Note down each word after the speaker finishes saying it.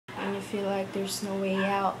feel like there's no way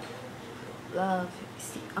out. Love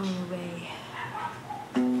is the only way.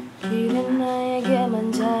 그는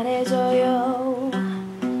나에게만 잘해줘요.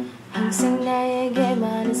 항상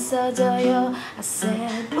나에게만 있어줘요. I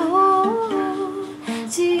said ooh,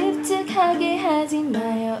 집착하게 하지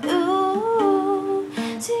마요. ooh,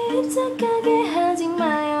 집착하게 하지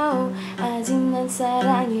마요. 아직 난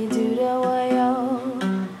사랑이 두려워요.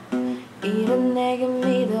 이런 내게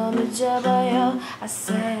믿어 늦어버려. I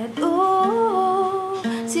said ooh,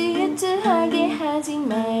 질투하게 하지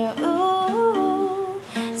마요. ooh,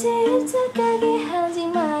 질투하게 하지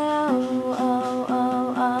마요. oh,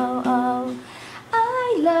 oh, oh, oh.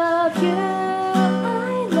 I love you,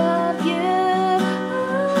 I love you.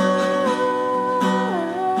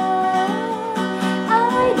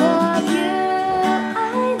 I love you,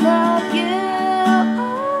 I love you.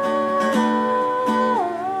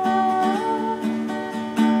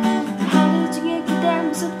 하루 중에 그대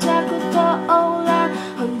모습 자꾸 떠올라.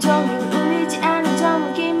 온종일 울리지 않은 저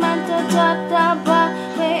무기만 또 쳐다봐.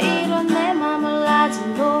 왜 이런 내 맘을 아직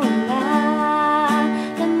몰라.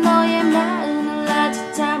 난 너의 마음을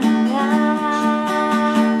아직 잘 몰라.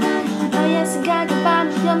 너의 생각에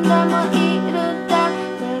밤을 넘어 이루다.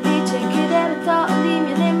 별빛에 그대를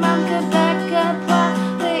떠올리며 내 맘 고백해봐.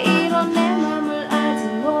 왜 이런 내 맘을 아직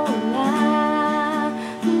몰라.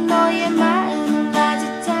 너의 마음을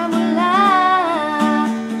아직 잘 몰라.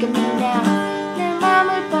 Look at me now. 내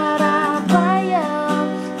맘을 바라봐요.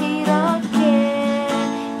 이렇게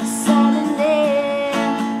사는데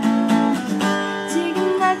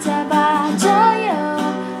지금 날 잡아줘요.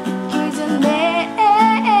 그 전에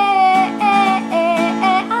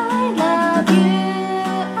I love you,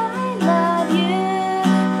 I love you.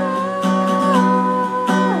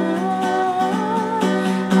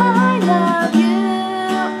 I love you,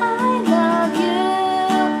 I love you.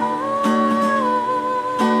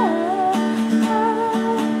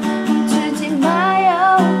 멈추지 마요.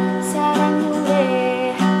 사랑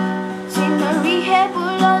노래 정말 위해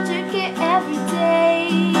불러줄게 every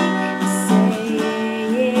day. Say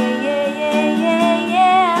yeah, yeah, yeah, yeah,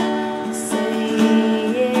 yeah. Say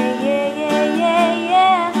yeah, yeah, yeah, yeah,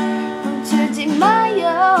 yeah. 멈추지 마요.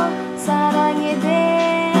 사랑의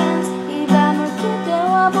댄스 이 밤을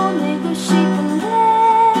그대와 보내고 싶은데.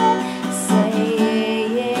 Say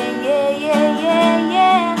yeah, yeah, yeah, yeah,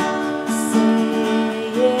 yeah. Say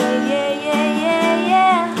yeah, yeah, yeah, yeah,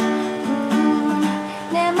 yeah.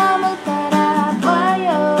 내 맘을 바라봐요.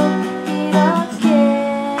 이렇게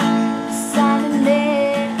사는데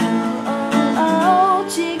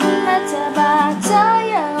지금 날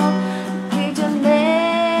잡아줘요. 그 전에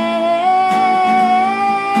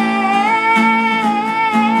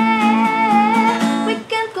We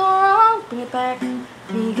can't go wrong, bring it back.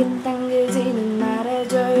 네가 당겨지는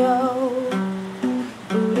말해줘요.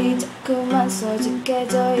 우리 자꾸만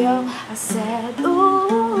소중해져요. I said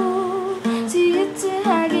ooh,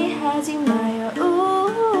 질투하게 하지 마요.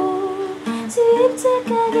 ooh,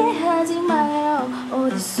 질투하게 하지 마요.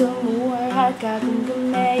 어디서 뭘 할까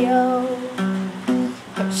궁금해요.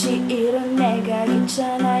 혹시 이런 내가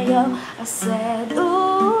괜찮아요. I said ooh.